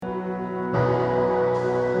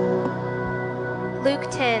Luke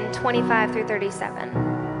 10:25 through 37.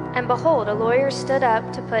 And behold, a lawyer stood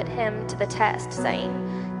up to put him to the test,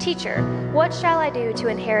 saying, Teacher, what shall I do to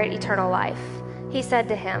inherit eternal life? He said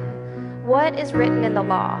to him, What is written in the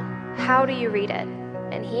law? How do you read it?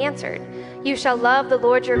 And he answered, You shall love the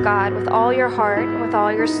Lord your God with all your heart, and with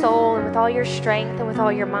all your soul, and with all your strength, and with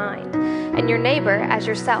all your mind, and your neighbor as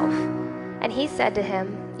yourself. And he said to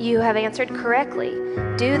him, You have answered correctly.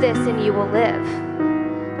 Do this and you will live.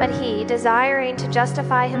 But he, desiring to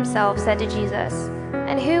justify himself, said to Jesus,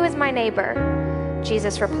 And who is my neighbor?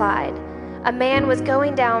 Jesus replied, A man was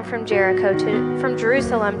going down from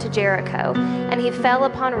Jerusalem to Jericho, and he fell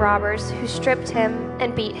upon robbers who stripped him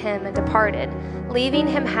and beat him and departed, leaving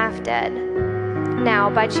him half dead. Now,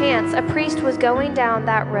 by chance, a priest was going down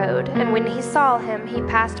that road, and when he saw him, he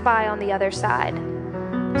passed by on the other side.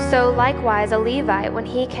 So likewise a Levite, when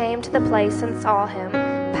he came to the place and saw him,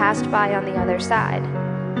 passed by on the other side.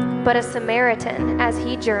 But a Samaritan, as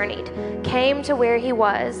he journeyed, came to where he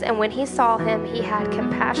was, and when he saw him, he had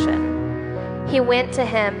compassion. He went to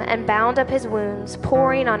him and bound up his wounds,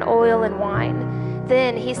 pouring on oil and wine.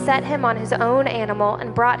 Then he set him on his own animal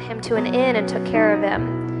and brought him to an inn and took care of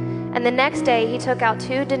him. And the next day he took out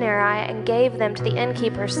 2 denarii and gave them to the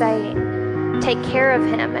innkeeper, saying, Take care of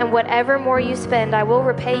him, and whatever more you spend I will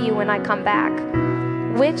repay you when I come back.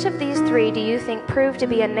 Which of these 3 do you think proved to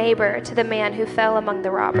be a neighbor to the man who fell among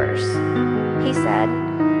the robbers? He said,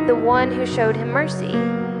 The one who showed him mercy.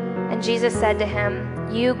 And Jesus said to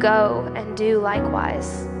him, You go and do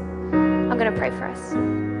likewise. I'm going to pray for us.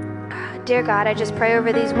 Dear God, I just pray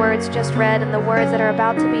over these words just read and the words that are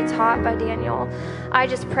about to be taught by Daniel. I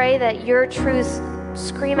just pray that your truths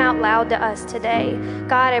scream out loud to us today.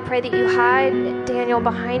 God, I pray that you hide Daniel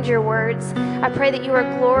behind your words. I pray that you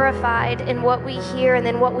are glorified in what we hear and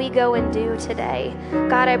then what we go and do today.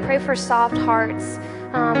 God, I pray for soft hearts,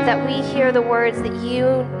 that we hear the words that you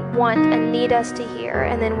want and need us to hear,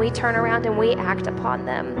 and then we turn around and we act upon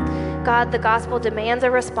them. God, the gospel demands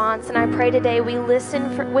a response, and I pray today we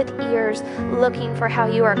listen with ears looking for how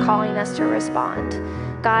you are calling us to respond.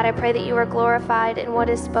 God, I pray that you are glorified in what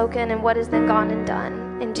is spoken and what is then gone and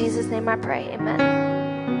done. In Jesus' name I pray, amen.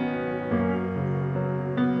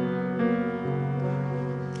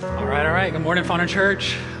 All right. Good morning, Fauna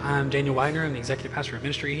Church. I'm Daniel Wagner. I'm the executive pastor of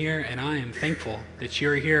ministry here, and I am thankful that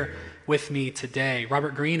you're here with me today.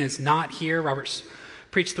 Robert Green is not here. Robert's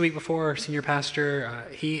preached the week before, our senior pastor.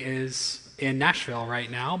 He is in Nashville right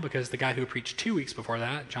now because the guy who preached 2 weeks before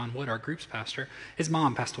that, John Wood, our group's pastor, his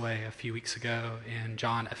mom passed away a few weeks ago, and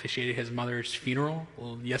John officiated his mother's funeral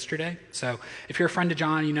yesterday. So if you're a friend of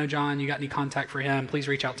John, you know John, you got any contact for him, please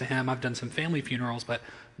reach out to him. I've done some family funerals, but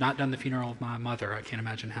not done the funeral of my mother. I can't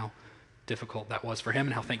imagine how difficult that was for him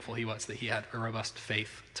and how thankful he was that he had a robust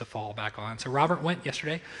faith to fall back on. So Robert went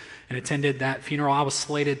yesterday and attended that funeral. I was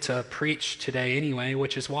slated to preach today anyway,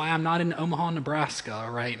 which is why I'm not in Omaha, Nebraska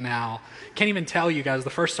right now. Can't even tell you guys, the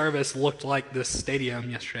first service looked like this stadium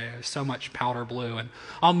yesterday. It was so much powder blue. And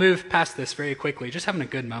I'll move past this very quickly, just having a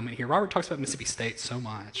good moment here. Robert talks about Mississippi State so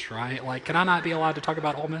much, right? Like, can I not be allowed to talk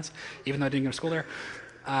about Ole Miss, even though I didn't go to school there?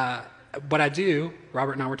 But I do,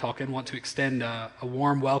 Robert and I were talking, want to extend a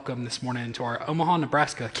warm welcome this morning to our Omaha,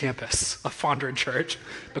 Nebraska campus of Fondren Church,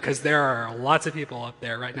 because there are lots of people up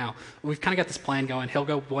there right now. We've kind of got this plan going. He'll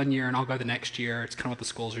go 1 year and I'll go the next year. It's kind of what the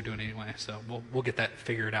schools are doing anyway, so we'll get that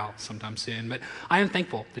figured out sometime soon. But I am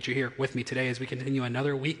thankful that you're here with me today as we continue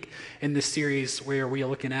another week in this series where we are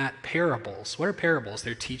looking at parables. What are parables?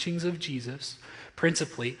 They're teachings of Jesus,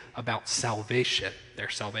 principally about salvation. They're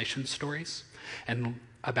salvation stories, and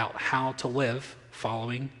about how to live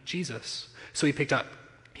following Jesus. So we picked up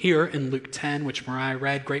here in Luke 10, which Mariah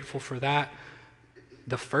read, grateful for that.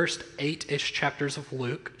 The first 8-ish chapters of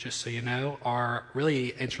Luke, just so you know, are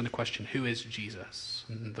really answering the question, who is Jesus?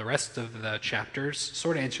 And the rest of the chapters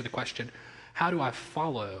sort of answer the question, how do I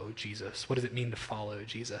follow Jesus? What does it mean to follow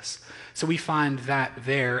Jesus? So we find that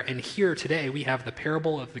there, and here today we have the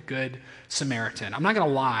parable of the Good Samaritan. I'm not going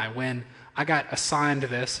to lie, when I got assigned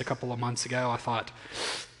this a couple of months ago, I thought,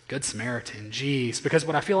 Good Samaritan, geez. Because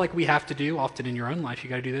what I feel like we have to do, often in your own life, you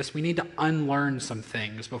got to do this, we need to unlearn some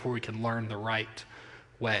things before we can learn the right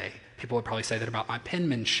way. People would probably say that about my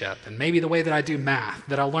penmanship and maybe the way that I do math,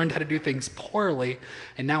 that I learned how to do things poorly,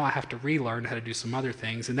 and now I have to relearn how to do some other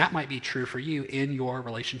things. And that might be true for you in your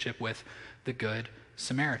relationship with the Good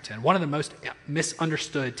Samaritan. One of the most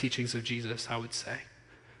misunderstood teachings of Jesus, I would say.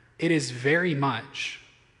 It is very much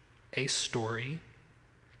a story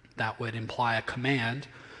that would imply a command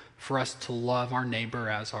for us to love our neighbor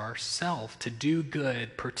as ourselves, to do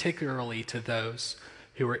good, particularly to those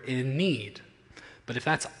who are in need. But if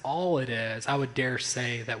that's all it is, I would dare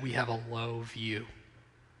say that we have a low view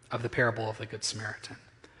of the parable of the Good Samaritan.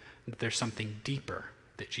 That there's something deeper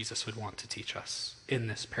that Jesus would want to teach us in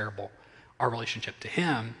this parable, our relationship to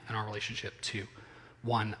him and our relationship to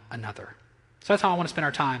one another. So that's how I want to spend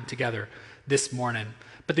our time together this morning.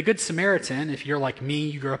 But the Good Samaritan, if you're like me,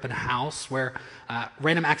 you grew up in a house where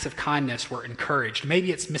random acts of kindness were encouraged.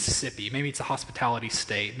 Maybe it's Mississippi. Maybe it's a hospitality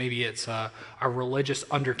state. Maybe it's a religious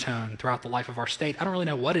undertone throughout the life of our state. I don't really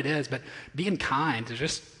know what it is, but being kind is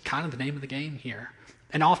just kind of the name of the game here.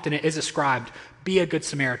 And often it is ascribed, be a good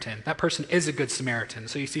Samaritan. That person is a good Samaritan.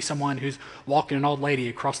 So you see someone who's walking an old lady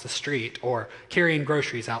across the street, or carrying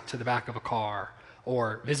groceries out to the back of a car,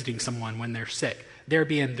 or visiting someone when they're sick. They're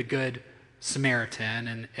being the good Samaritan,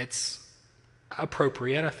 and it's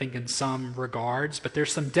appropriate, I think, in some regards, but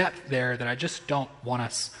there's some depth there that I just don't want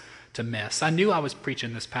us to miss. I knew I was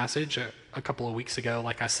preaching this passage a couple of weeks ago,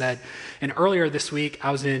 like I said, and earlier this week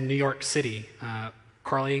I was in New York City.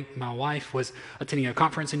 Carly, my wife, was attending a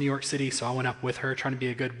conference in New York City, so I went up with her, trying to be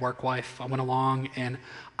a good work wife. I went along, and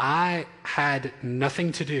I had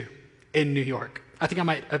nothing to do in New York. I think I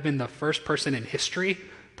might have been the first person in history,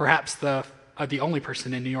 perhaps the only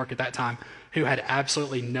person in New York at that time, who had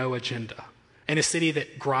absolutely no agenda. In a city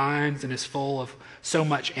that grinds and is full of so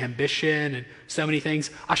much ambition and so many things.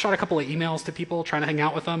 I shot a couple of emails to people trying to hang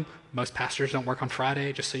out with them. Most pastors don't work on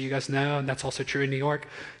Friday, just so you guys know, and that's also true in New York.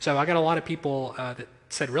 So I got a lot of people that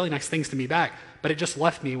said really nice things to me back, but it just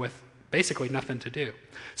left me with basically nothing to do.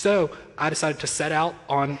 So I decided to set out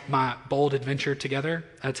on my bold adventure together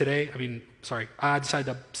today. I decided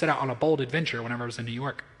to set out on a bold adventure whenever I was in New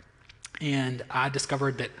York. And I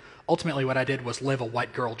discovered that ultimately what I did was live a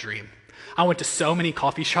white girl dream. I went to so many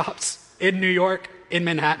coffee shops in New York, in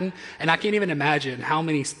Manhattan, and I can't even imagine how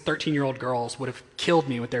many 13-year-old girls would have killed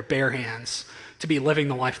me with their bare hands to be living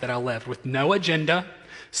the life that I lived, with no agenda,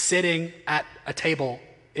 sitting at a table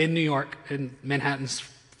in New York, in Manhattan's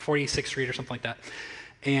 46th Street or something like that.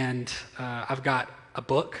 And I've got a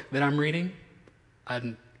book that I'm reading,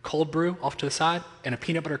 a cold brew off to the side, and a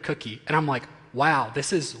peanut butter cookie. And I'm like, wow,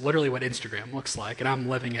 this is literally what Instagram looks like, and I'm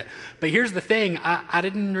living it. But here's the thing, I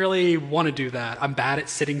didn't really want to do that. I'm bad at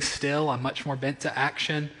sitting still. I'm much more bent to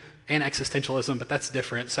action and existentialism, but that's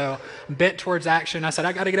different. So I'm bent towards action. I said,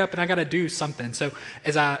 I got to get up and I got to do something. So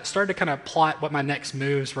as I started to kind of plot what my next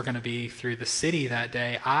moves were going to be through the city that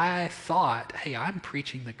day, I thought, hey, I'm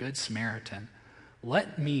preaching the Good Samaritan.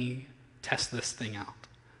 Let me test this thing out.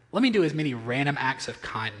 Let me do as many random acts of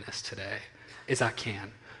kindness today as I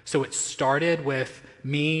can. So it started with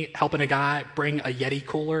me helping a guy bring a Yeti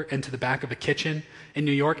cooler into the back of a kitchen in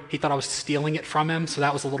New York. He thought I was stealing it from him, so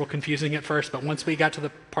that was a little confusing at first. But once we got to the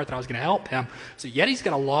part that I was going to help him, so Yeti's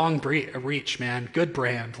got a long reach, man. Good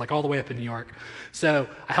brand, like all the way up in New York. So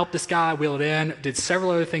I helped this guy wheel it in, did several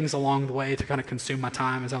other things along the way to kind of consume my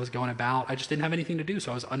time as I was going about. I just didn't have anything to do,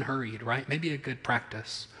 so I was unhurried, right? Maybe a good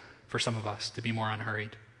practice for some of us to be more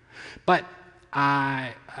unhurried. But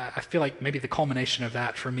I feel like maybe the culmination of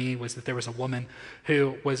that for me was that there was a woman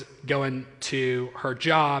who was going to her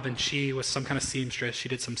job, and she was some kind of seamstress. She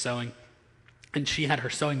did some sewing, and she had her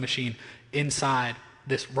sewing machine inside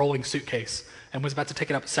this rolling suitcase and was about to take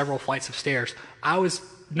it up several flights of stairs. I was,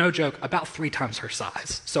 no joke, about 3 times her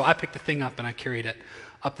size. So I picked the thing up and I carried it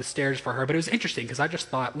up the stairs for her. But it was interesting because I just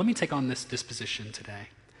thought, let me take on this disposition today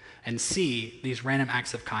and see these random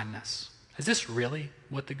acts of kindness. Is this really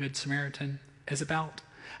what the Good Samaritan is about?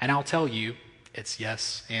 And I'll tell you, it's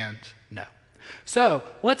yes and no. So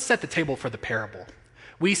let's set the table for the parable.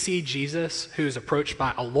 We see Jesus, who's approached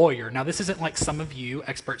by a lawyer. Now, this isn't like some of you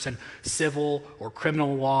experts in civil or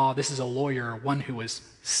criminal law. This is a lawyer, one who was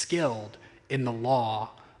skilled in the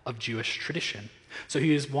law of Jewish tradition. So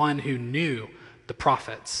he is one who knew the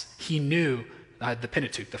prophets. He knew the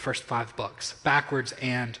Pentateuch, the first 5 books, backwards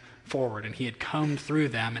and forward, and he had combed through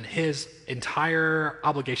them, and his entire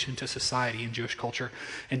obligation to society and Jewish culture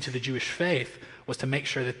and to the Jewish faith was to make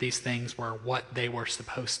sure that these things were what they were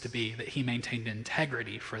supposed to be, that he maintained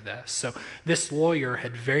integrity for this. So this lawyer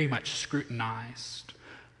had very much scrutinized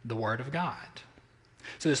the Word of God.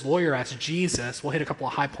 So this lawyer asked Jesus, we'll hit a couple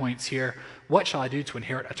of high points here, what shall I do to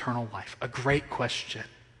inherit eternal life? A great question.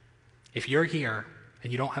 If you're here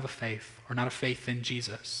and you don't have a faith or not a faith in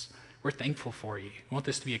Jesus, we're thankful for you. We want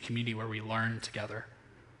this to be a community where we learn together.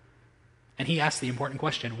 And he asked the important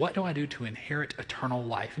question, what do I do to inherit eternal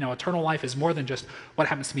life? Now, eternal life is more than just what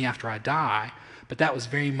happens to me after I die, but that was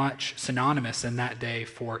very much synonymous in that day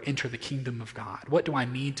for enter the kingdom of God. What do I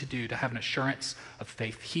need to do to have an assurance of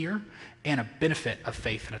faith here and a benefit of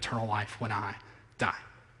faith in eternal life when I die?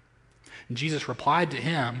 And Jesus replied to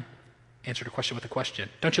him, answered a question with a question.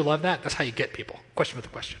 Don't you love that? That's how you get people. Question with a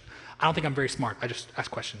question. I don't think I'm very smart. I just ask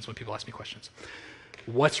questions when people ask me questions.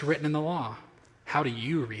 What's written in the law? How do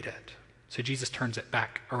you read it? So Jesus turns it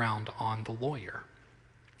back around on the lawyer.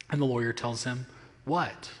 And the lawyer tells him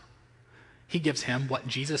what? He gives him what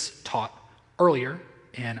Jesus taught earlier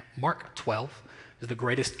in Mark 12 is the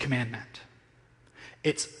greatest commandment.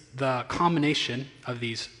 It's the combination of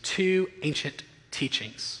these two ancient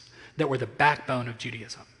teachings that were the backbone of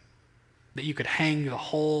Judaism, that you could hang the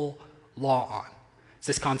whole law on. It's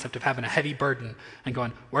this concept of having a heavy burden and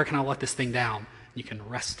going, where can I let this thing down? And you can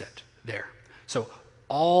rest it there. So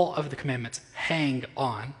all of the commandments hang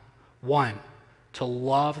on, one, to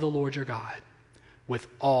love the Lord your God with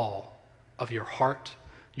all of your heart,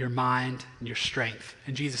 your mind, and your strength.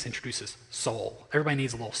 And Jesus introduces soul. Everybody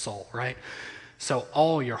needs a little soul, right? So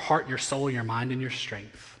all your heart, your soul, your mind, and your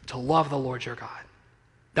strength, to love the Lord your God.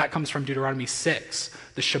 That comes from Deuteronomy 6.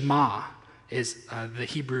 The Shema is the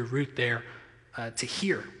Hebrew root there, to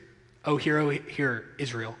hear. Hear,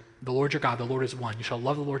 Israel, the Lord your God, the Lord is one. You shall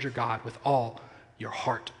love the Lord your God with all your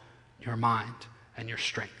heart, your mind, and your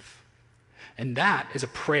strength. And that is a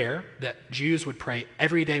prayer that Jews would pray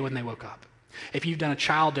every day when they woke up. If you've done a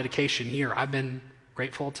child dedication here, I've been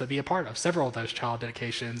grateful to be a part of several of those child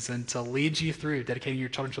dedications and to lead you through dedicating your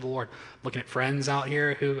children to the Lord. Looking at friends out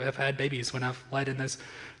here who have had babies when I've led in those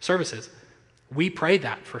services. We pray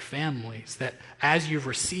that for families, that as you've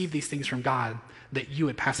received these things from God, that you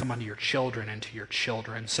would pass them on to your children and to your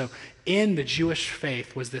children. So in the Jewish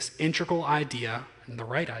faith was this integral idea, and the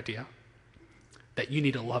right idea, that you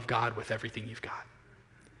need to love God with everything you've got.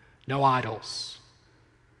 No idols,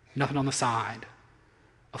 nothing on the side,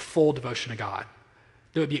 a full devotion to God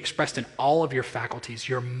that would be expressed in all of your faculties,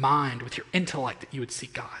 your mind with your intellect, that you would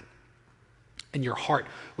seek God, and your heart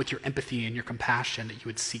with your empathy and your compassion, that you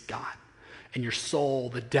would seek God, and your soul,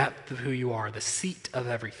 the depth of who you are, the seat of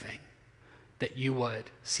everything, that you would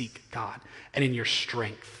seek God. And in your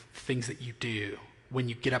strength, things that you do when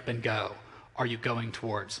you get up and go, are you going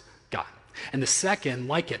towards God? And the second,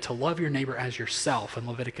 like it, to love your neighbor as yourself in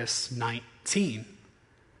Leviticus 19.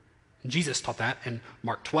 And Jesus taught that in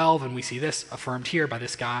Mark 12, and we see this affirmed here by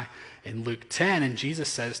this guy in Luke 10. And Jesus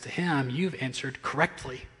says to him, you've answered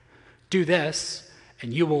correctly. Do this,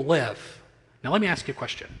 and you will live. Now let me ask you a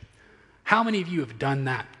question. How many of you have done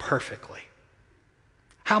that perfectly?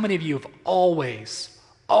 How many of you have always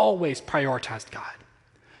prioritized God?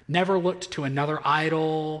 Never looked to another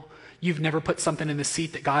idol. You've never put something in the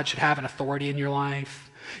seat that God should have an authority in your life.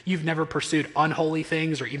 You've never pursued unholy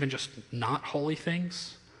things or even just not holy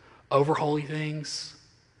things, over holy things.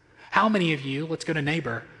 How many of you, let's go to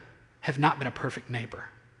neighbor, have not been a perfect neighbor?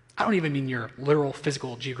 I don't even mean your literal,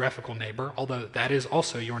 physical, geographical neighbor, although that is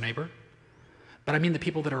also your neighbor. But I mean the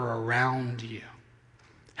people that are around you.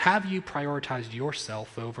 Have you prioritized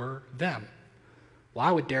yourself over them? Well,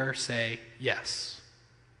 I would dare say yes.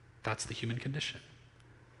 That's the human condition.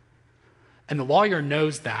 And the lawyer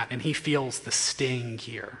knows that, and he feels the sting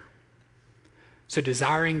here. So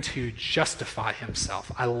desiring to justify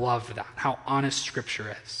himself, I love that, how honest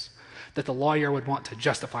Scripture is. That the lawyer would want to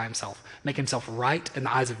justify himself, make himself right in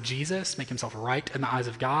the eyes of Jesus, make himself right in the eyes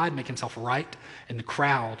of God, make himself right in the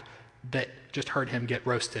crowd that just heard him get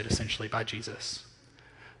roasted, essentially, by Jesus.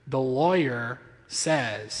 The lawyer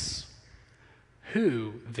says,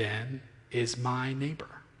 who then is my neighbor?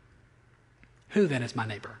 Who then is my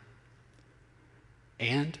neighbor?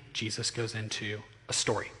 And Jesus goes into a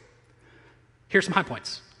story. Here's some high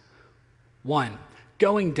points. 1,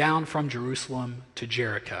 going down from Jerusalem to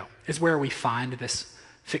Jericho is where we find this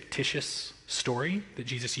fictitious story that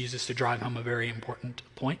Jesus uses to drive home a very important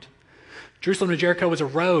point. Jerusalem to Jericho was a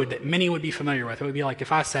road that many would be familiar with. It would be like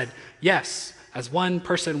if I said, yes, as one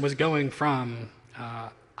person was going from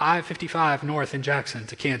I-55 north in Jackson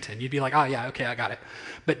to Canton, you'd be like, oh yeah, okay, I got it.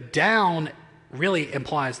 But down really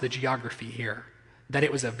implies the geography here, that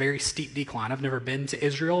it was a very steep decline. I've never been to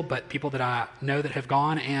Israel, but people that I know that have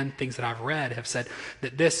gone and things that I've read have said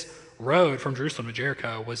that this road from Jerusalem to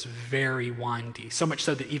Jericho was very windy, so much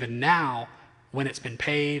so that even now, when it's been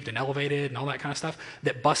paved and elevated and all that kind of stuff,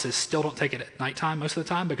 that buses still don't take it at nighttime most of the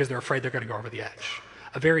time because they're afraid they're going to go over the edge.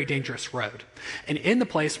 A very dangerous road. And in the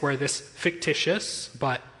place where this fictitious,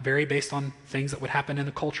 but very based on things that would happen in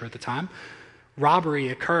the culture at the time, robbery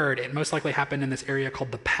occurred, it most likely happened in this area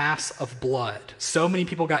called the Pass of Blood. So many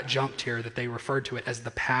people got jumped here that they referred to it as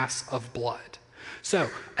the Pass of Blood. So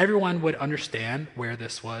everyone would understand where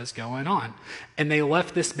this was going on. And they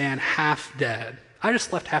left this man half dead. I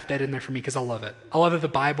just left half dead in there for me because I love it. I love that the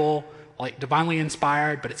Bible like divinely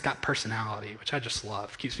inspired, but it's got personality, which I just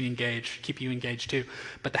love. Keeps me engaged, keep you engaged too.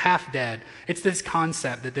 But the half dead, it's this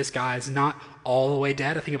concept that this guy is not all the way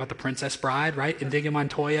dead. I think about the Princess Bride, right? Inigo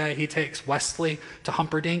Montoya, he takes Wesley to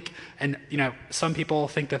Humperdinck. And, some people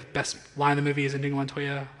think the best line of the movie is Inigo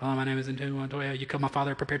Montoya. Oh, my name is Inigo Montoya. You killed my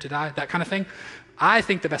father, prepared to die. That kind of thing. I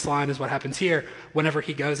think the best line is what happens here whenever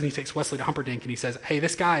he goes and he takes Wesley to Humperdinck and he says, hey,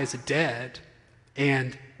 this guy is dead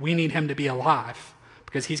and we need him to be alive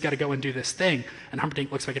because he's got to go and do this thing. And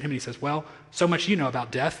Humperdinck looks back at him and he says, well, so much you know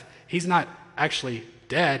about death. He's not actually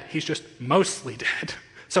dead. He's just mostly dead.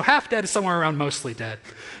 So half dead is somewhere around mostly dead.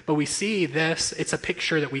 But we see this, it's a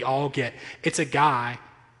picture that we all get. It's a guy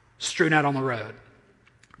strewn out on the road,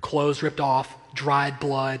 clothes ripped off, dried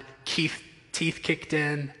blood, teeth kicked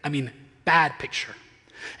in. Bad picture.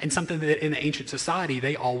 And something that in the ancient society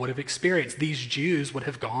they all would have experienced. These Jews would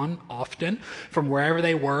have gone often from wherever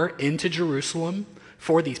they were into Jerusalem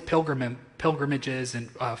for these pilgrimages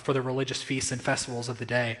and for the religious feasts and festivals of the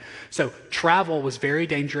day. So travel was very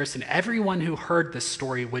dangerous, and everyone who heard this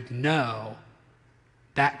story would know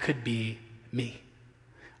that could be me.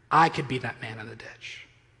 I could be that man in the ditch.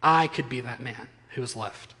 I could be that man who was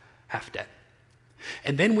left half dead.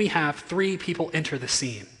 And then we have three people enter the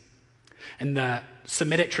scene. In the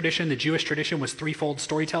Semitic tradition, the Jewish tradition, was threefold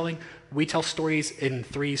storytelling. We tell stories in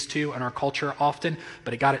threes too in our culture often,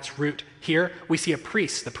 but it got its root here. We see a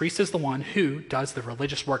priest. The priest is the one who does the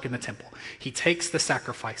religious work in the temple. He takes the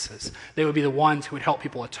sacrifices. They would be the ones who would help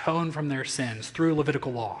people atone from their sins through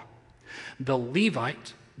Levitical law. The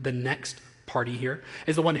Levite, the next party here,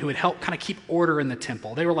 is the one who would help kind of keep order in the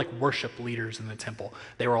temple. They were like worship leaders in the temple.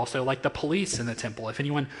 They were also like the police in the temple. If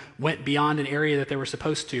anyone went beyond an area that they were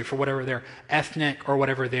supposed to for whatever their ethnic or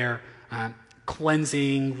whatever their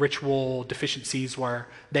cleansing ritual deficiencies were,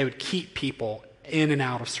 they would keep people in and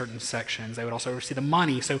out of certain sections. They would also oversee the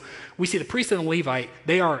money. So we see the priest and the Levite,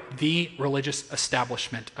 they are the religious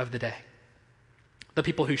establishment of the day. The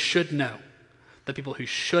people who should know, the people who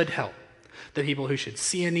should help, the people who should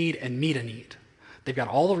see a need and meet a need. They've got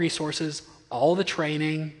all the resources, all the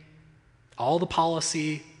training, all the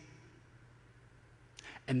policy,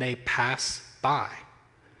 and they pass by.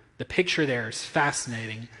 The picture there is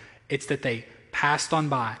fascinating. It's that they passed on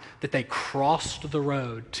by, that they crossed the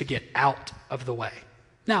road to get out of the way.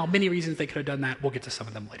 Now, many reasons they could have done that. We'll get to some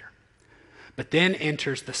of them later. But then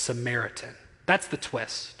enters the Samaritan. That's the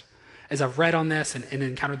twist. As I've read on this and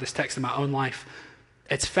encountered this text in my own life,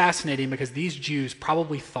 it's fascinating because these Jews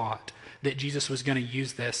probably thought that Jesus was going to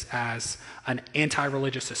use this as an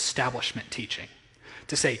anti-religious establishment teaching.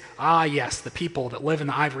 To say, yes, the people that live in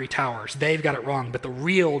the ivory towers, they've got it wrong, but the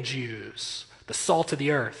real Jews, the salt of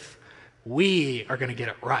the earth, we are going to get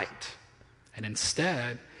it right. And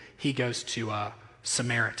instead, he goes to a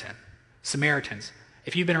Samaritan. Samaritans.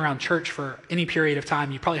 If you've been around church for any period of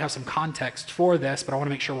time, you probably have some context for this, but I want to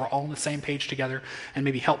make sure we're all on the same page together and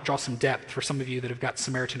maybe help draw some depth for some of you that have got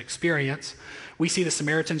Samaritan experience. We see the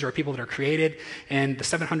Samaritans are people that are created in the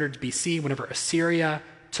 700s BC whenever Assyria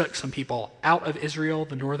took some people out of Israel,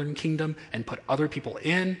 the northern kingdom, and put other people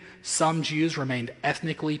in. Some Jews remained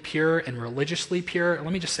ethnically pure and religiously pure.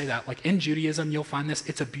 Let me just say that, like in Judaism, you'll find this.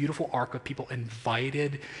 It's a beautiful arc of people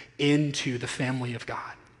invited into the family of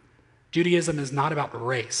God. Judaism is not about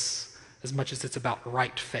race as much as it's about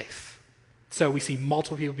right faith. So we see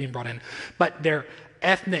multiple people being brought in, but their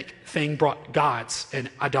ethnic thing brought gods and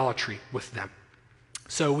idolatry with them.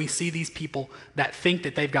 So we see these people that think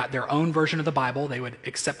that they've got their own version of the Bible. They would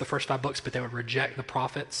accept the first 5 books, but they would reject the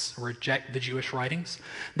prophets, reject the Jewish writings.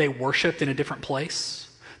 They worshiped in a different place.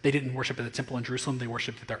 They didn't worship at the temple in Jerusalem. They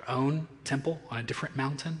worshiped at their own temple on a different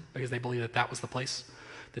mountain because they believed that that was the place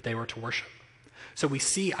that they were to worship. So we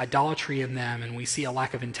see idolatry in them, and we see a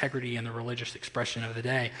lack of integrity in the religious expression of the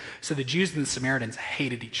day. So the Jews and the Samaritans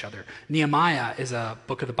hated each other. Nehemiah is a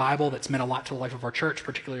book of the Bible that's meant a lot to the life of our church,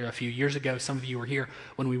 particularly a few years ago. Some of you were here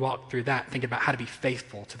when we walked through that, thinking about how to be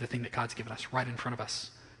faithful to the thing that God's given us right in front of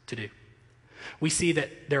us to do. We see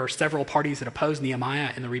that there are several parties that oppose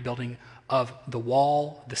Nehemiah in the rebuilding of the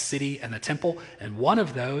wall, the city, and the temple, and one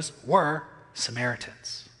of those were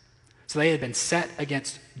Samaritans. So they had been set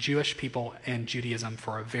against Jewish people and Judaism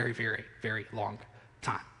for a very, very, very long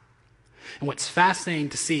time. And what's fascinating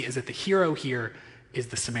to see is that the hero here is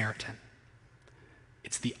the Samaritan.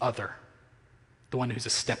 It's the other, the one who's a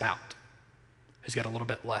step out, who's got a little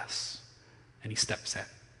bit less, and he steps in. And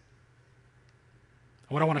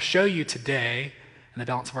what I want to show you today, in the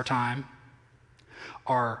balance of our time,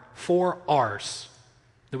 are 4 R's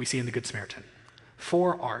that we see in the Good Samaritan.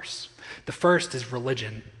 4 R's. The first is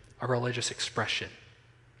religion, a religious expression.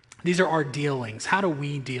 These are our dealings. How do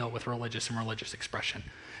we deal with religious and religious expression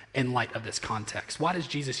in light of this context? Why does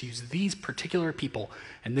Jesus use these particular people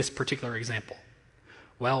in this particular example?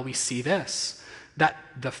 Well, we see this, that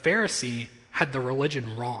the Pharisee had the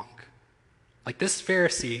religion wrong. Like, this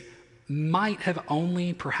Pharisee might have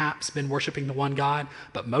only perhaps been worshiping the one God,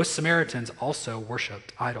 but most Samaritans also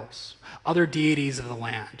worshiped idols, other deities of the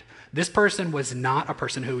land. This person was not a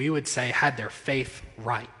person who we would say had their faith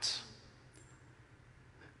right.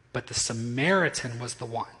 But the Samaritan was the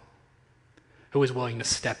one who was willing to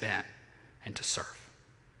step in and to serve.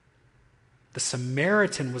 The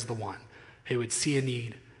Samaritan was the one who would see a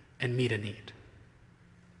need and meet a need.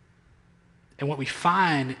 And what we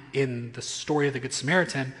find in the story of the Good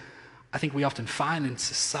Samaritan, I think we often find in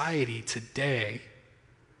society today,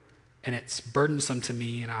 and it's burdensome to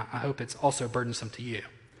me, and I hope it's also burdensome to you,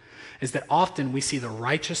 is that often we see the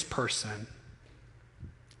righteous person,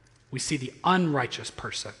 we see the unrighteous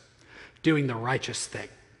person doing the righteous thing.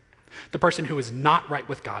 The person who is not right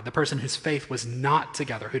with God, the person whose faith was not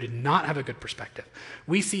together, who did not have a good perspective.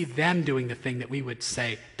 We see them doing the thing that we would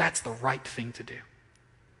say, that's the right thing to do.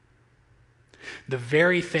 The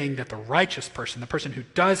very thing that the righteous person, the person who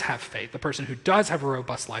does have faith, the person who does have a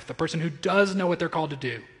robust life, the person who does know what they're called to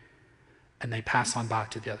do, and they pass on by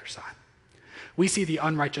to the other side. We see the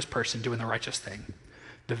unrighteous person doing the righteous thing,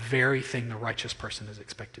 the very thing the righteous person is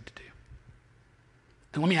expected to do.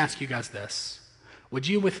 And let me ask you guys this. Would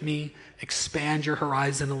you, with me, expand your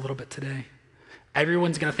horizon a little bit today?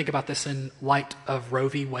 Everyone's going to think about this in light of Roe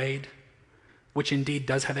v. Wade, which indeed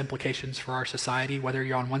does have implications for our society, whether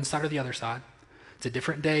you're on one side or the other side. It's a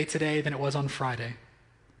different day today than it was on Friday.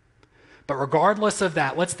 But regardless of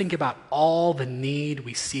that, let's think about all the need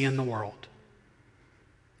we see in the world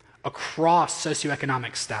across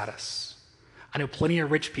socioeconomic status. I know plenty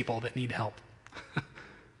of rich people that need help.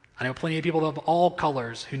 I know plenty of people of all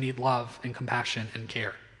colors who need love and compassion and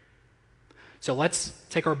care. So let's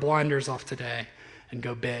take our blinders off today and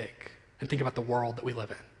go big and think about the world that we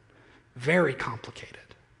live in. Very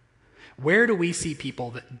complicated. Where do we see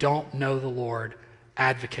people that don't know the Lord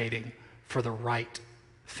advocating for the right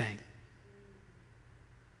thing?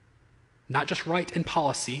 Not just right in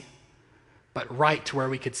policy, but right to where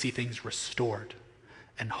we could see things restored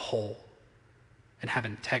and whole and have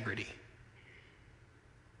integrity.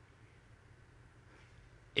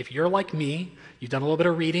 If you're like me, you've done a little bit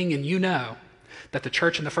of reading and you know that the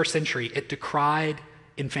church in the first century, it decried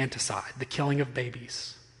infanticide, the killing of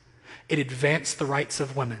babies. It advanced the rights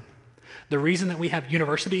of women. The reason that we have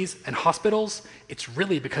universities and hospitals, it's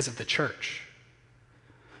really because of the church.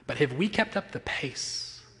 But have we kept up the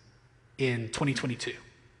pace in 2022?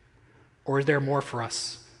 Or is there more for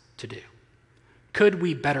us to do? Could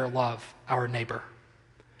we better love our neighbor?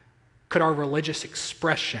 Could our religious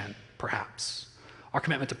expression, perhaps, our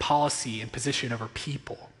commitment to policy and position over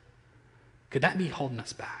people, could that be holding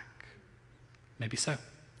us back? Maybe so.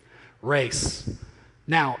 Race.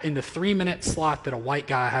 Now, in the 3-minute slot that a white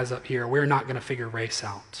guy has up here, we're not going to figure race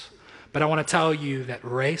out. But I want to tell you that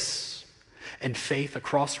race and faith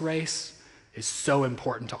across race is so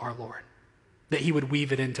important to our Lord, that he would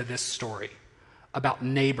weave it into this story about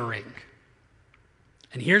neighboring.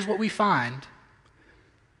 And here's what we find,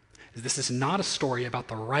 is this is not a story about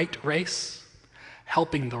the right race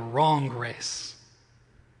helping the wrong race.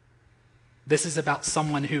 This is about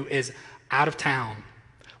someone who is out of town,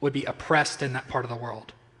 would be oppressed in that part of the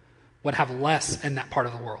world, would have less in that part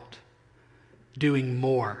of the world, doing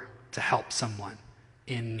more to help someone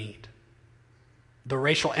in need. The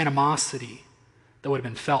racial animosity that would have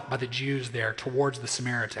been felt by the Jews there towards the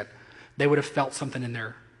Samaritan, they would have felt something in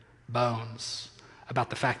their bones about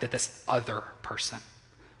the fact that this other person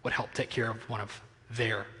would help take care of one of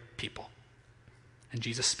their people. And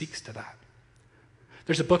Jesus speaks to that.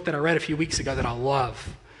 There's a book that I read a few weeks ago that I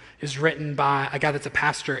love. It's written by a guy that's a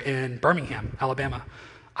pastor in Birmingham, Alabama,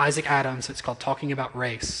 Isaac Adams. It's called Talking About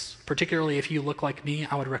Race. Particularly if you look like me,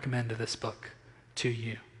 I would recommend this book to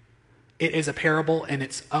you. It is a parable in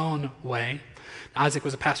its own way. Isaac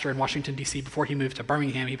was a pastor in Washington, D.C. Before he moved to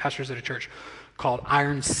Birmingham. He pastors at a church called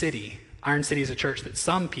Iron City. Iron City is a church that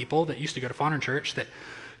some people that used to go to Fondren Church that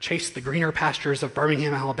chase the greener pastures of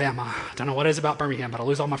Birmingham, Alabama. I don't know what it is about Birmingham, but I'll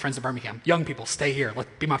lose all my friends in Birmingham. Young people, stay here.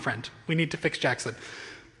 Be my friend. We need to fix Jackson.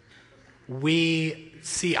 We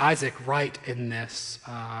see Isaac write in this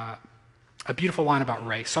a beautiful line about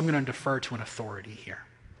race. So I'm going to defer to an authority here.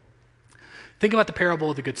 Think about the parable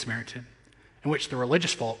of the Good Samaritan, in which the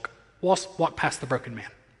religious folk walk past the broken man.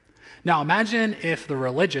 Now imagine if the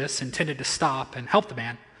religious intended to stop and help the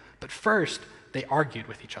man, but first they argued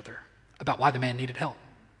with each other about why the man needed help.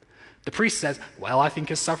 The priest says, well, I think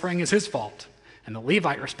his suffering is his fault. And the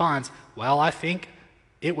Levite responds, well, I think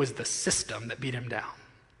it was the system that beat him down.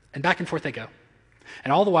 And back and forth they go.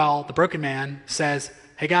 And all the while, the broken man says,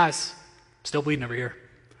 hey guys, still bleeding over here.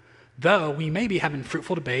 Though we may be having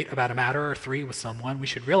fruitful debate about a matter or three with someone, we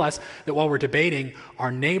should realize that while we're debating,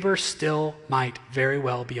 our neighbor still might very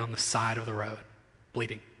well be on the side of the road,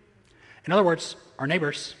 bleeding. In other words, our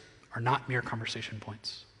neighbors are not mere conversation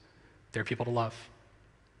points. They're people to love.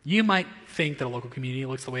 You might think that a local community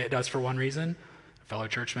looks the way it does for one reason. A fellow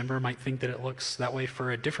church member might think that it looks that way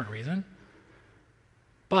for a different reason.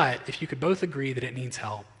 But if you could both agree that it needs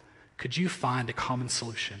help, could you find a common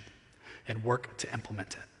solution and work to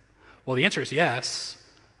implement it? Well, the answer is yes,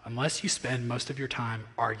 unless you spend most of your time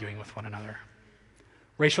arguing with one another.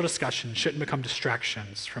 Racial discussions shouldn't become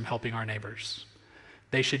distractions from helping our neighbors.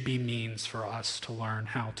 They should be means for us to learn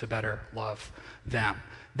how to better love them.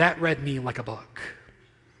 That read me like a book.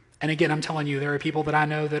 And again, I'm telling you, there are people that I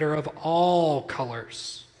know that are of all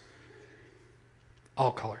colors,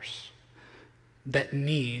 that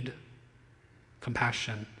need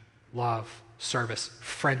compassion, love, service,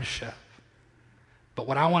 friendship. But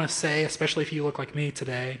what I want to say, especially if you look like me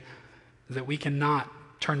today, is that we cannot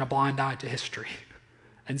turn a blind eye to history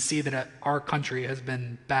and see that our country has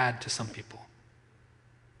been bad to some people.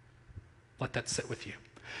 Let that sit with you.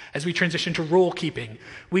 As we transition to rule keeping,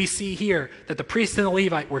 we see here that the priest and the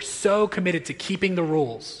Levite were so committed to keeping the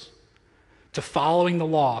rules, to following the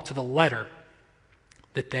law to the letter,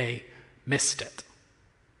 that they missed it.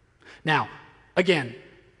 Now, again,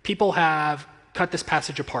 people have cut this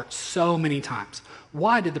passage apart so many times.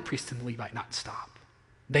 Why did the priest and the Levite not stop?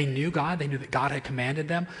 They knew God. They knew that God had commanded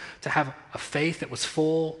them to have a faith that was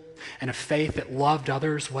full and a faith that loved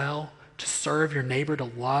others well, to serve your neighbor, to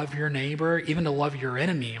love your neighbor, even to love your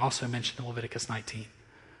enemy, also mentioned in Leviticus 19.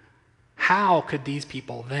 How could these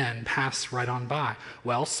people then pass right on by?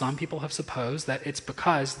 Well, some people have supposed that it's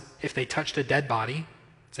because if they touched a dead body,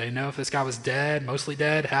 so they know if this guy was dead, mostly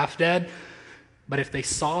dead, half dead, but if they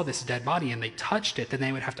saw this dead body and they touched it, then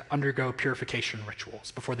they would have to undergo purification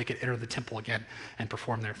rituals before they could enter the temple again and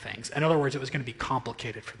perform their things. In other words, it was going to be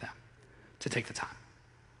complicated for them to take the time.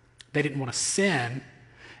 They didn't want to sin,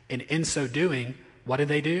 and in so doing, what did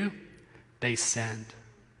they do? They sinned.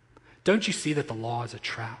 Don't you see that the law is a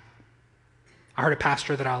trap? I heard a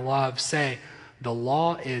pastor that I love say, the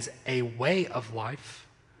law is a way of life,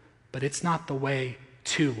 but it's not the way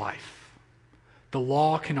to life. The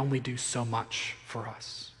law can only do so much for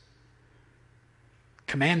us.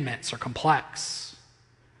 Commandments are complex.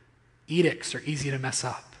 Edicts are easy to mess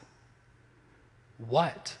up.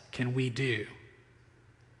 What can we do?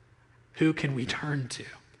 Who can we turn to?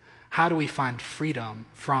 How do we find freedom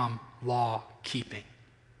from law keeping?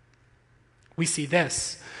 We see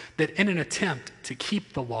this, that in an attempt to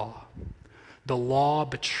keep the law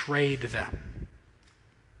betrayed them.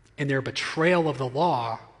 In their betrayal of the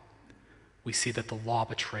law, we see that the law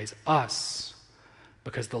betrays us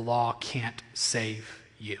because the law can't save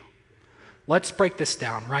you. Let's break this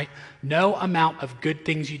down, right? No amount of good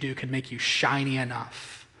things you do can make you shiny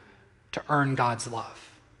enough to earn God's love.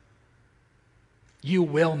 You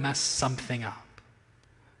will mess something up.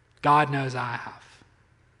 God knows I have.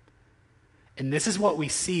 And this is what we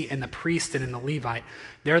see in the priest and in the Levite.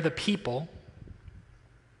 They're the people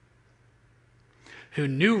who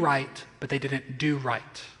knew right, but they didn't do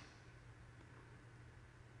right.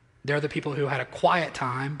 They're the people who had a quiet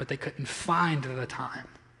time, but they couldn't find the time.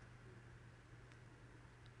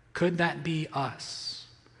 Could that be us?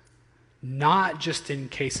 Not just in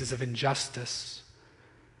cases of injustice,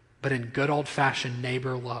 but in good old-fashioned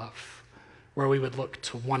neighbor love, where we would look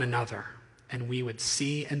to one another and we would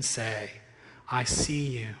see and say, I see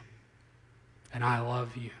you, and I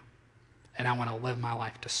love you, and I want to live my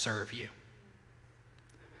life to serve you.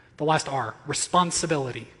 The last R,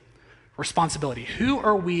 responsibility. Responsibility. Who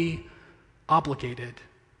are we obligated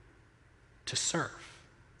to serve?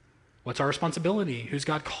 What's our responsibility? Who's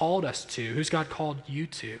God called us to? Who's God called you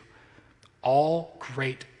to? All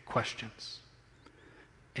great questions.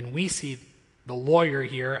 And we see the lawyer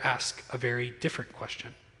here ask a very different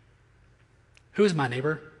question. Who's my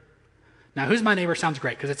neighbor? Now, who's my neighbor sounds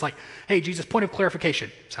great because it's like, hey, Jesus, point of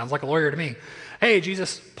clarification. Sounds like a lawyer to me. Hey,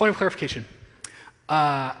 Jesus, point of clarification.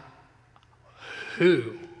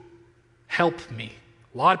 Who? Help me.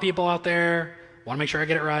 A lot of people out there want to make sure I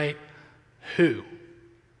get it right. Who?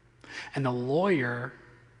 And the lawyer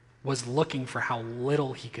was looking for how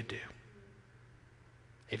little he could do.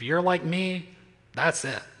 If you're like me, that's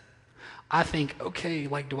it. I think, okay,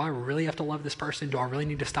 do I really have to love this person? Do I really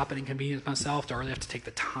need to stop and inconvenience myself? Do I really have to take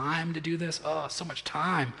the time to do this? Oh, so much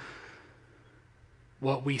time.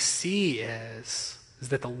 What we see is is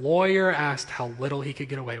that the lawyer asked how little he could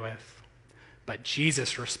get away with, but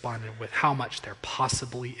Jesus responded with how much there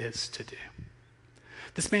possibly is to do.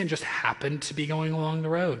 This man just happened to be going along the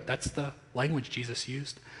road. That's the language Jesus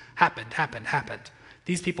used. Happened.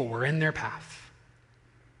 These people were in their path.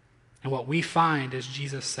 And what we find is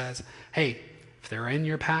Jesus says, hey, if they're in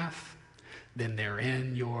your path, then they're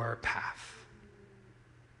in your path.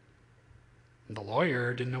 And the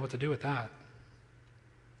lawyer didn't know what to do with that.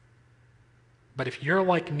 But if you're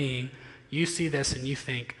like me, you see this and you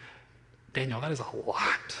think, Daniel, that is a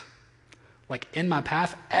lot. Like in my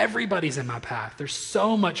path, everybody's in my path. There's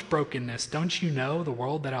so much brokenness. Don't you know the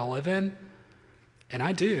world that I live in? And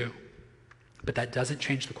I do. But that doesn't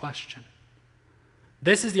change the question.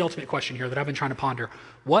 This is the ultimate question here that I've been trying to ponder.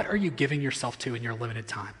 What are you giving yourself to in your limited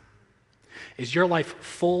time? Is your life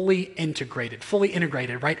fully integrated,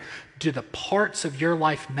 right? Do the parts of your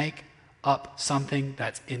life make up something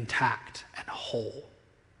that's intact and whole?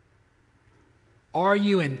 Are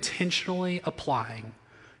you intentionally applying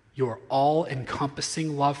your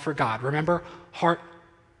all-encompassing love for God? Remember, heart,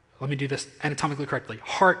 let me do this anatomically correctly.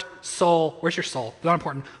 Heart, soul, where's your soul? Not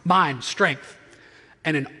important. Mind, strength,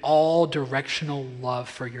 and an all-directional love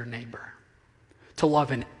for your neighbor. To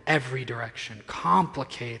love in every direction.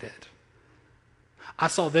 Complicated. I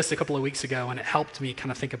saw this a couple of weeks ago, and it helped me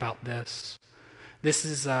kind of think about this. This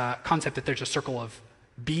is a concept that there's a circle of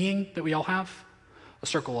being that we all have, a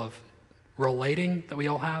circle of relating that we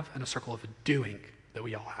all have, and a circle of doing that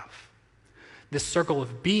we all have. This circle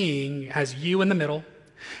of being has you in the middle,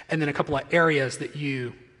 and then a couple of areas that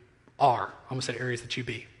you are. I almost said areas that you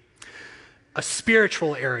be. A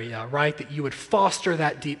spiritual area, right, that you would foster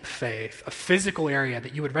that deep faith. A physical area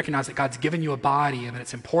that you would recognize that God's given you a body and that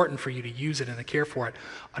it's important for you to use it and to care for it.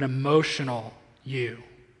 An emotional you.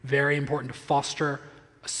 Very important to foster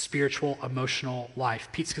a spiritual, emotional life.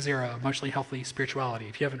 Pete Scazzero, Emotionally Healthy Spirituality.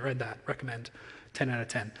 If you haven't read that, recommend 10 out of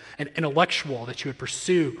 10. An intellectual, that you would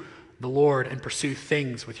pursue the Lord and pursue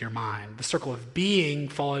things with your mind. The circle of being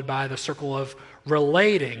followed by the circle of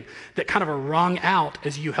relating that kind of are wrung out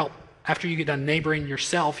as you help. After you get done neighboring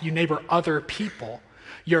yourself, you neighbor other people.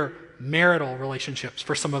 Your marital relationships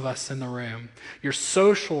for some of us in the room, your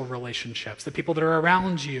social relationships, the people that are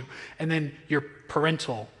around you, and then your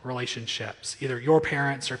parental relationships, either your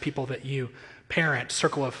parents or people that you parent.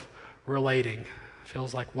 Circle of relating.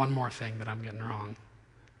 Feels like one more thing that I'm getting wrong.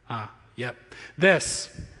 Yep. This,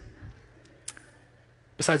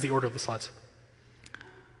 besides the order of the slides,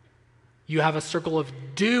 you have a circle of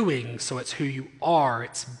doing, so it's who you are.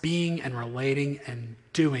 It's being and relating and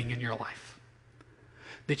doing in your life.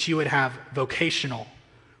 That you would have vocational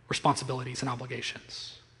responsibilities and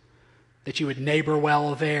obligations. That you would neighbor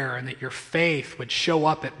well there, and that your faith would show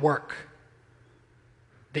up at work.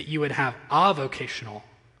 That you would have avocational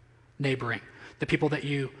neighboring. The people that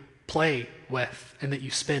you play with and that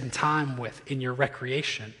you spend time with in your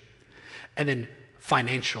recreation. And then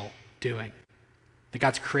financial doing. That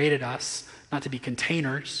God's created us not to be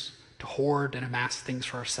containers, to hoard and amass things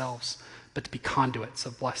for ourselves, but to be conduits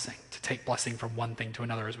of blessing, to take blessing from one thing to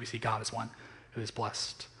another as we see God as one who has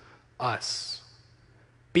blessed us.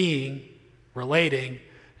 Being, relating,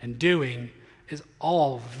 and doing is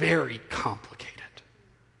all very complicated.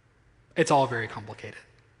 It's all very complicated.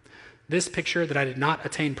 This picture that I did not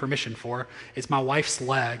attain permission for is my wife's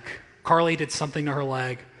leg. Carly did something to her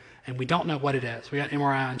leg, and we don't know what it is. We got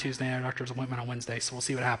MRI on Tuesday and a doctor's appointment on Wednesday, so we'll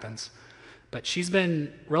see what happens. But she's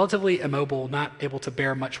been relatively immobile, not able to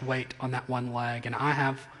bear much weight on that one leg. And I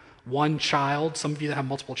have one child. Some of you that have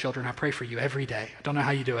multiple children, I pray for you every day. I don't know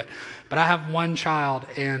how you do it. But I have one child,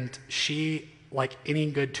 and she, like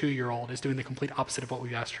any good 2-year-old, is doing the complete opposite of what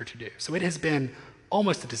we've asked her to do. So it has been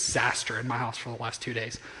almost a disaster in my house for the last 2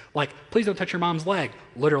 days. Like, please don't touch your mom's leg.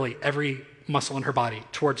 Literally every muscle in her body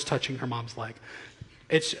towards touching her mom's leg.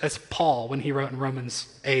 It's as Paul, when he wrote in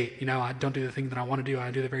Romans 8, I don't do the thing that I want to do,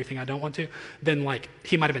 I do the very thing I don't want to. Then,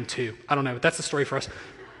 he might have been 2. I don't know, but that's the story for us.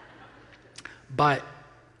 But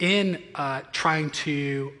in trying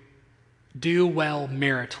to do well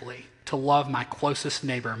maritally, to love my closest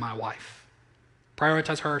neighbor, my wife,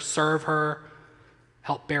 prioritize her, serve her,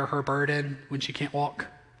 help bear her burden when she can't walk,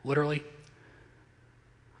 literally,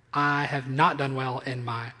 I have not done well in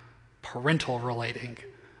my parental relating.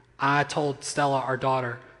 I told Stella, our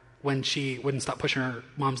daughter, when she wouldn't stop pushing her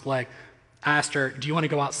mom's leg, I asked her, do you want to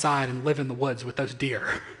go outside and live in the woods with those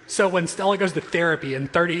deer? So when Stella goes to therapy in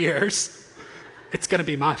 30 years, it's going to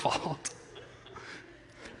be my fault.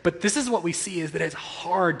 But this is what we see, is that it's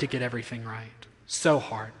hard to get everything right. So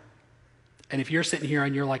hard. And if you're sitting here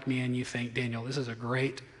and you're like me and you think, Daniel, this is a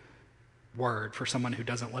great word for someone who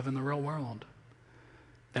doesn't live in the real world.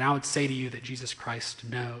 then I would say to you that Jesus Christ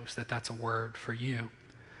knows that that's a word for you,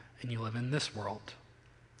 and you live in this world.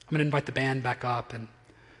 I'm going to invite the band back up and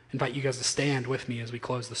invite you guys to stand with me as we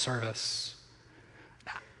close the service.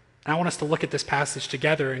 And I want us to look at this passage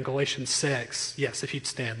together in Galatians 6. Yes, if you'd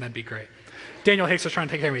stand, that'd be great. Daniel Hicks was trying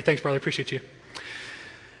to take care of me. Thanks, brother. Appreciate you.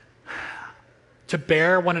 To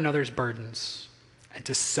bear one another's burdens and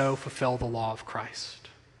to so fulfill the law of Christ.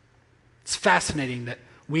 It's fascinating that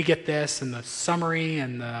we get this in the summary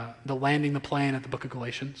and the landing the plane at the book of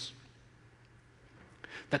Galatians.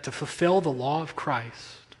 That to fulfill the law of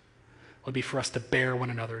Christ would be for us to bear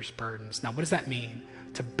one another's burdens. Now, what does that mean,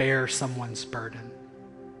 to bear someone's burden?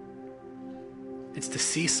 It's to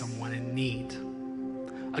see someone in need.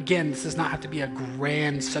 Again, this does not have to be a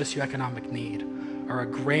grand socioeconomic need or a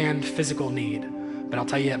grand physical need, but I'll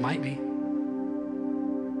tell you it might be.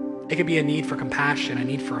 It could be a need for compassion, a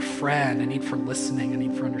need for a friend, a need for listening, a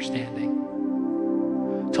need for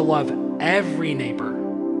understanding. To love every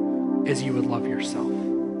neighbor as you would love yourself.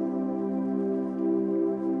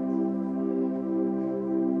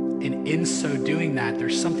 And in so doing that,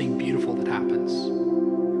 there's something beautiful that happens.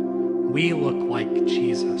 We look like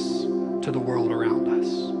Jesus to the world around us.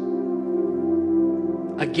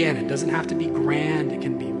 Again, it doesn't have to be grand. It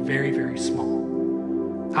can be very, very small.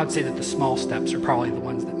 I would say that the small steps are probably the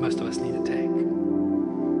ones that most of us need to take.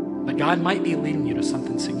 But God might be leading you to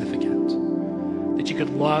something significant, that you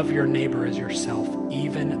could love your neighbor as yourself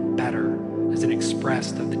even better as an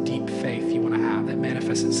expressed of the deep faith you want to have that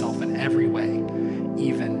manifests itself in every way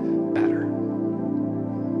even better.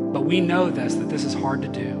 But we know that this is hard to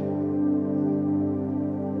do.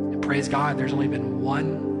 And praise God, there's only been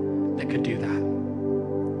one that could do that.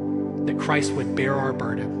 That Christ would bear our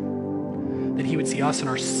burden, that he would see us in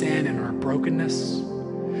our sin and our brokenness,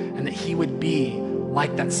 and that he would be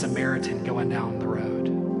like that Samaritan going down the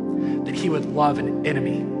road, that he would love an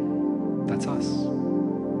enemy, that's us,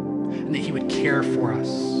 and that he would care for us,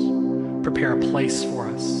 prepare a place for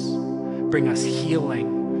us, bring us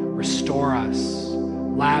healing, restore us,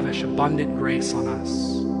 lavish abundant grace on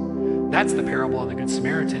us. That's the parable of the Good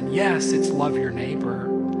Samaritan. Yes, it's love your neighbor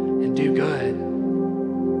and do good,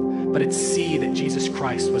 but it's see that Jesus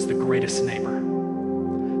Christ was the greatest neighbor,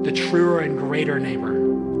 the truer and greater neighbor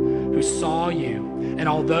who saw you, and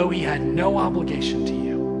although he had no obligation to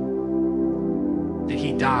you, that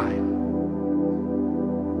he died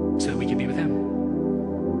so that we could be with him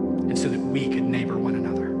and so that we could neighbor one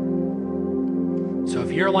another. So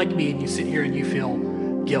if you're like me and you sit here and you feel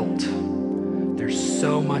guilt, there's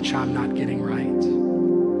so much I'm not getting right,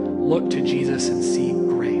 look to Jesus and see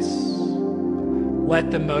grace.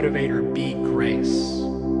 Let the motivator be grace.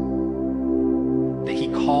 That he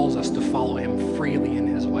calls us to follow him freely in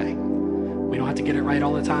his way. We don't have to get it right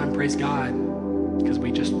all the time, praise God, because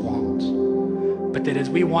we just won't. But that as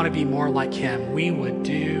we want to be more like him, we would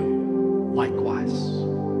do likewise.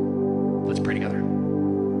 Let's pray together.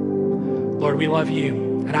 Lord, we love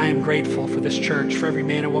you, and I am grateful for this church, for every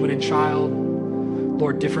man and woman and child.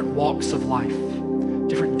 Lord, different walks of life,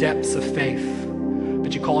 different depths of faith.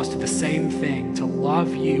 But you call us to the same thing, to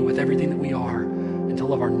love you with everything that we are, and to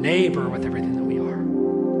love our neighbor with everything that we are.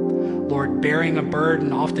 Lord, bearing a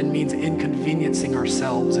burden often means inconveniencing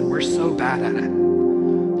ourselves, and we're so bad at it.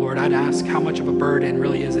 Lord, I'd ask, how much of a burden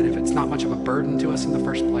really is it if it's not much of a burden to us in the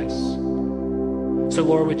first place? So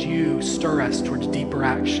Lord, would you stir us towards deeper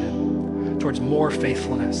action, towards more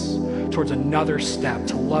faithfulness, towards another step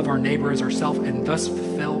to love our neighbor as ourselves and thus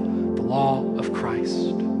fulfill the law of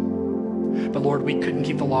Christ. But Lord, we couldn't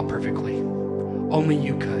keep the law perfectly. Only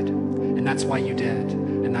you could. And that's why you did.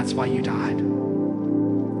 And that's why you died.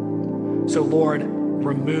 So Lord,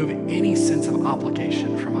 remove any sense of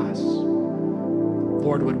obligation from us.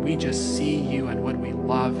 Lord, would we just see you and would we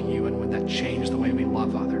love you and would that change the way we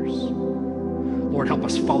love others? Lord, help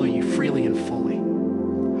us follow you freely and fully.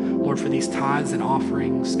 Lord, for these tithes and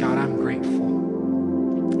offerings, God, I'm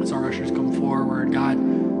grateful. As our ushers come forward, God,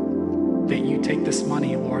 that you take this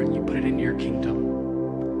money, Lord, and you put it in your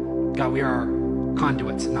kingdom. God, we are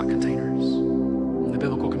conduits and not containers. And the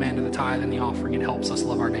biblical command of the tithe and the offering, it helps us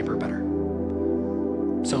love our neighbor better.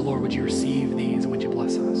 So, Lord, would you receive these and would you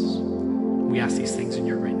bless us? We ask these things in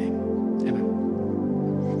your great name.